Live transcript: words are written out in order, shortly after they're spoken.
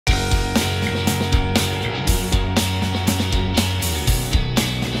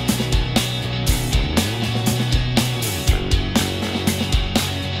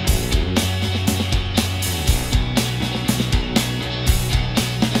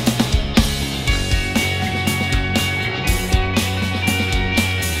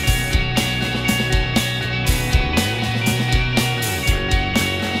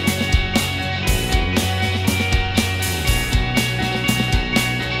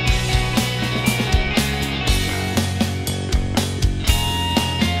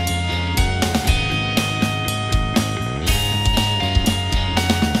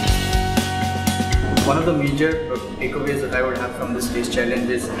of the major takeaways that I would have from this case challenge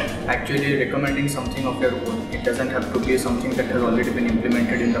is actually recommending something of your own. It doesn't have to be something that has already been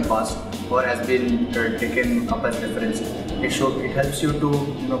implemented in the past or has been taken up as reference. It helps you to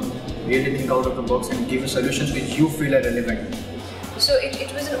really think out of the box and give solutions which you feel are relevant. So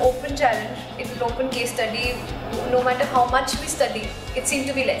it was an open challenge, it was an open case study. No matter how much we studied, it seemed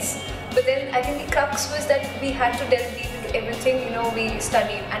to be less. But then I think the crux was that we had to delve deep into everything we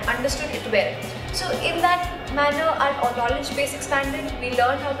studied and understood it well. So in that manner, our knowledge base expanded, we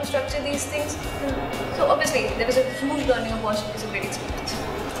learned how to structure these things. So obviously, there was a huge learning opportunity. It was a great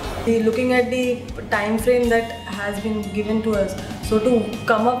experience. Looking at the time frame that has been given to us, so to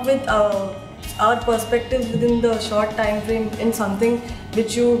come up with our perspectives within the short time frame in something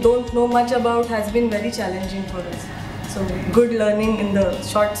which you don't know much about has been very challenging for us. So good learning in the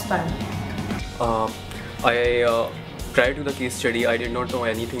short span. Prior to the case study, I did not know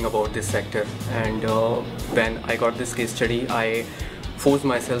anything about this sector, and when I got this case study, I forced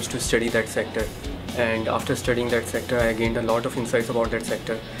myself to study that sector. And after studying that sector, I gained a lot of insights about that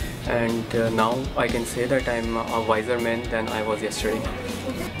sector, and now I can say that I'm a wiser man than I was yesterday.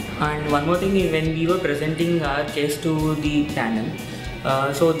 And one more thing, when we were presenting our case to the tandem,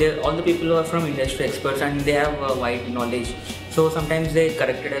 so all the people are from industry experts and they have wide knowledge. So sometimes they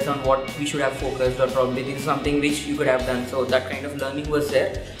corrected us on what we should have focused, or probably this is something which you could have done. So that kind of learning was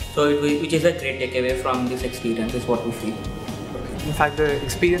there. So which is a great takeaway from this experience is what we feel. In fact, the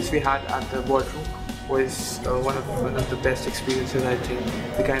experience we had at the boardroom was one of the best experiences, I think.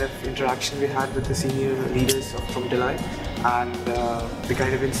 The kind of interaction we had with the senior leaders from Deloitte and the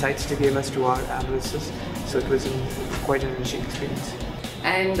kind of insights they gave us to our analysis. So it was quite an enriching experience.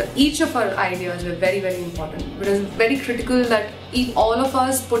 And each of our ideas were very, very important. It was very critical that all of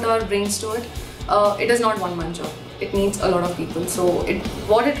us put our brains to it. It is not one-man job. It needs a lot of people. So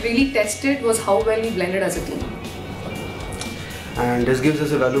what it really tested was how well we blended as a team. And this gives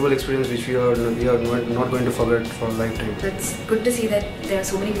us a valuable experience which we are not going to forget for a lifetime. It's good to see that there are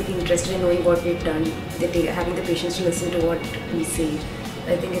so many people interested in knowing what we've done, that they are having the patience to listen to what we say.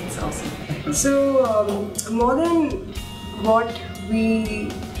 I think it's awesome. So more than what we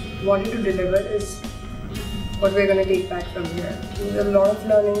wanted to deliver is what we're going to take back from here. There's a lot of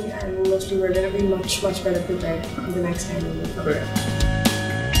learning, and mostly we're going to be much better prepared the next time we move.